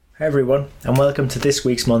Hi everyone, and welcome to this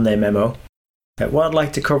week's Monday Memo. What I'd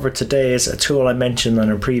like to cover today is a tool I mentioned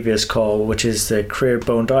on a previous call, which is the career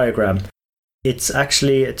bone diagram. It's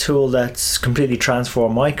actually a tool that's completely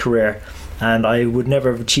transformed my career, and I would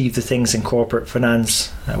never have achieved the things in corporate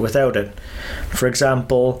finance without it. For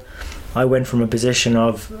example, I went from a position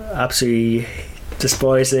of absolutely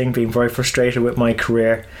despising, being very frustrated with my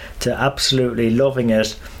career, to absolutely loving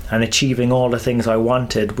it and achieving all the things I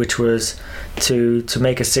wanted, which was to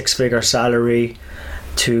make a six-figure salary,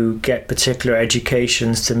 to get particular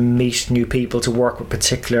educations, to meet new people, to work with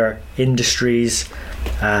particular industries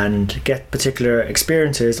and get particular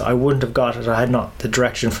experiences I wouldn't have got if I had not the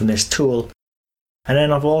direction from this tool. And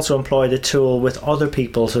then I've also employed the tool with other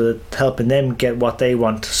people, so that helping them get what they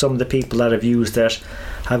want. Some of the people that have used it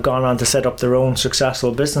have gone on to set up their own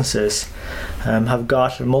successful businesses, have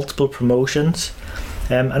got multiple promotions,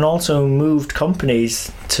 and also moved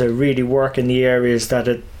companies to really work in the areas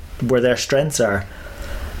where their strengths are.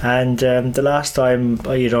 And the last time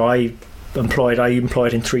I employed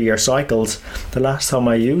in 3-year cycles. The last time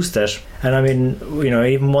I used it, and I mean,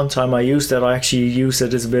 even one time I used it, I actually used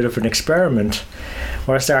it as a bit of an experiment,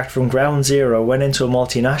 where I started from ground zero, went into a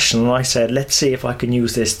multinational, and I said, let's see if I can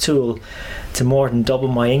use this tool to more than double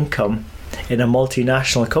my income in a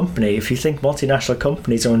multinational company. If you think multinational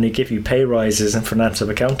companies only give you pay rises in financial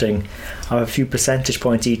accounting of a few percentage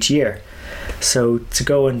points each year, so to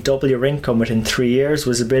go and double your income within 3 years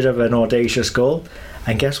was a bit of an audacious goal,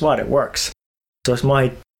 and guess what, it works. So it's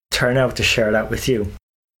my turn out to share that with you.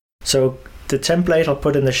 So the template I'll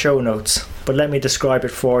put in the show notes, but let me describe it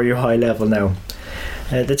for you high level now.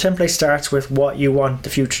 The template starts with what you want the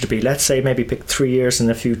future to be. Let's say maybe pick 3 years in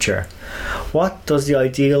the future. What does the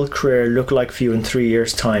ideal career look like for you in 3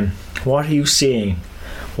 years' time? What are you seeing?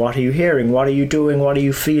 What are you hearing? What are you doing? What are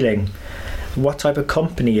you feeling? What type of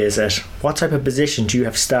company is it? What type of position do you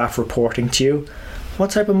have staff reporting to you? What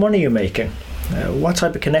type of money are you making? What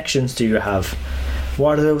type of connections do you have?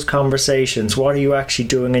 What are those conversations? What are you actually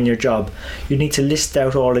doing in your job? You need to list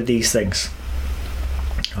out all of these things.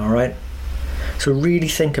 Alright? So really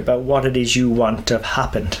think about what it is you want to have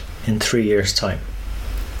happened in 3 years' time.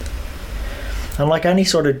 And like any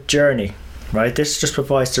sort of journey, right, this just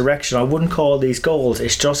provides direction. I wouldn't call these goals,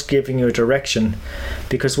 it's just giving you a direction,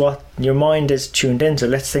 because what your mind is tuned into.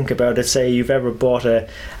 Let's think about it. Say you've ever bought a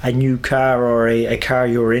new car, or a car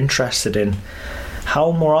you're interested in.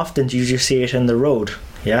 How more often do you see it in the road?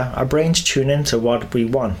 Yeah, our brains tune into what we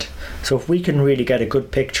want. So if we can really get a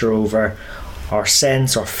good picture over our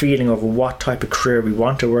sense or feeling over what type of career we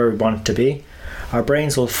want or where we want to be, our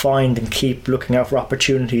brains will find and keep looking out for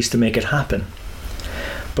opportunities to make it happen.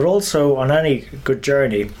 But also on any good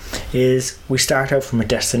journey is we start out from a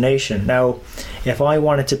destination. Now, if I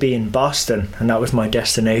wanted to be in Boston and that was my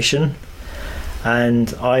destination,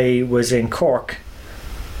 and I was in Cork,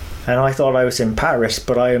 and I thought I was in Paris,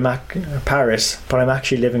 but I'm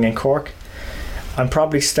actually living in Cork, I'm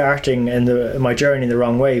probably starting my journey in the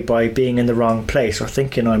wrong way by being in the wrong place or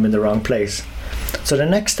thinking I'm in the wrong place. So the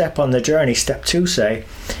next step on the journey, step 2 say,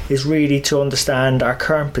 is really to understand our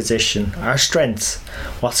current position, our strengths.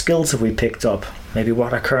 What skills have we picked up? Maybe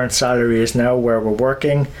what our current salary is now, where we're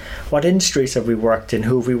working. What industries have we worked in?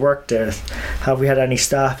 Who have we worked with? Have we had any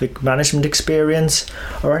staff management experience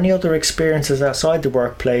or any other experiences outside the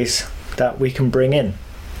workplace that we can bring in?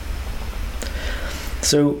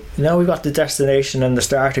 So now we've got the destination and the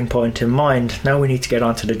starting point in mind. Now we need to get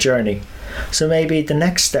onto the journey. So maybe the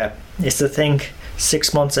next step is to think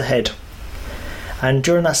 6 months ahead. And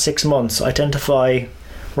during that 6 months, identify,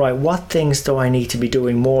 right, what things do I need to be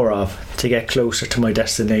doing more of to get closer to my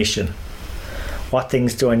destination? What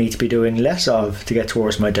things do I need to be doing less of to get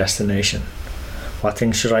towards my destination? What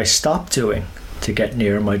things should I stop doing to get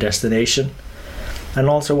nearer my destination? And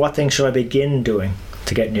also, what things should I begin doing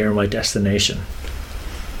to get nearer my destination?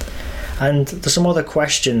 And there's some other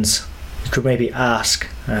questions you could maybe ask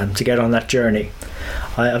to get on that journey.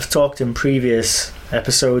 I've talked in previous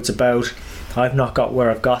episodes about I've not got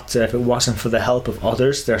where I've got to if it wasn't for the help of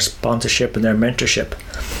others, their sponsorship and their mentorship.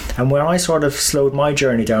 And where I sort of slowed my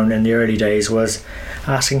journey down in the early days was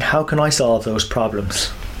asking, how can I solve those problems?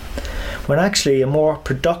 When actually a more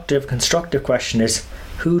productive, constructive question is,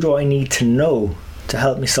 who do I need to know to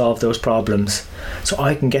help me solve those problems so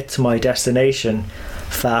I can get to my destination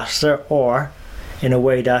faster or in a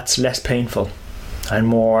way that's less painful and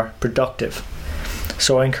more productive?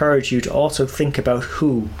 So I encourage you to also think about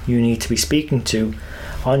who you need to be speaking to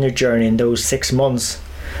on your journey in those 6 months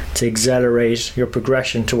to accelerate your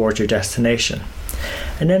progression towards your destination.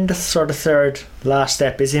 And then the sort of third last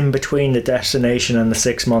step is in between the destination and the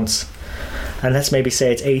 6 months. and let's maybe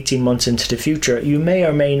say it's 18 months into the future, you may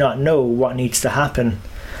or may not know what needs to happen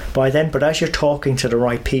by then, but as you're talking to the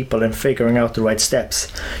right people and figuring out the right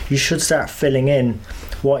steps, you should start filling in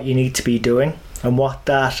what you need to be doing and what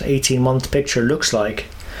that 18-month picture looks like,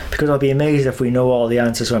 because I'll be amazed if we know all the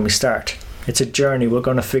answers when we start. It's a journey. We're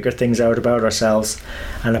going to figure things out about ourselves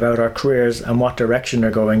and about our careers and what direction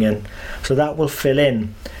they're going in. So that will fill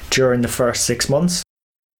in during the first 6 months,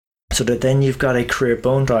 so that then you've got a career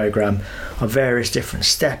bone diagram of various different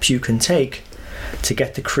steps you can take to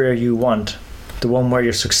get the career you want. The one where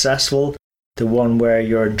you're successful, the one where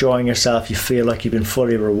you're enjoying yourself, you feel like you've been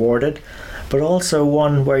fully rewarded, but also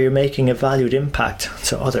one where you're making a valued impact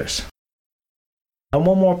to others. And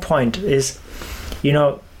one more point is,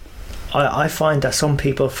 I find that some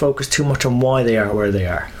people focus too much on why they are where they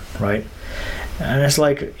are, right? And it's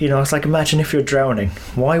like, imagine if you're drowning.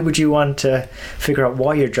 Why would you want to figure out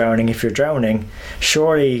why you're drowning if you're drowning?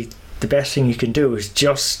 Surely the best thing you can do is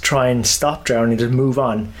just try and stop drowning, just move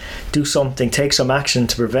on. Do something, take some action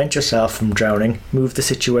to prevent yourself from drowning, move the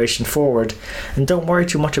situation forward, and don't worry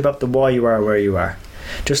too much about the why you are where you are.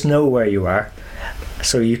 Just know where you are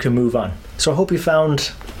so you can move on. So I hope you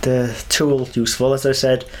found the tool useful. As I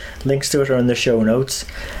said, links to it are in the show notes.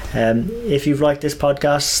 If you've liked this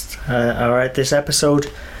podcast or this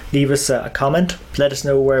episode, leave us a comment. Let us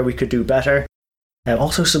know where we could do better.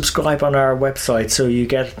 Also subscribe on our website so you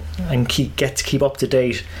get to keep up to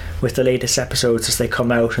date with the latest episodes as they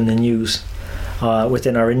come out in the news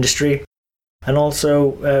within our industry. And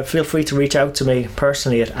also feel free to reach out to me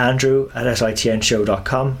personally at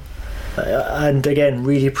andrew@sitnshow.com. And again,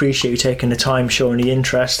 really appreciate you taking the time, showing the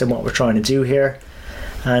interest in what we're trying to do here.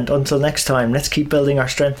 And until next time, let's keep building our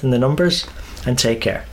strength in the numbers, and take care.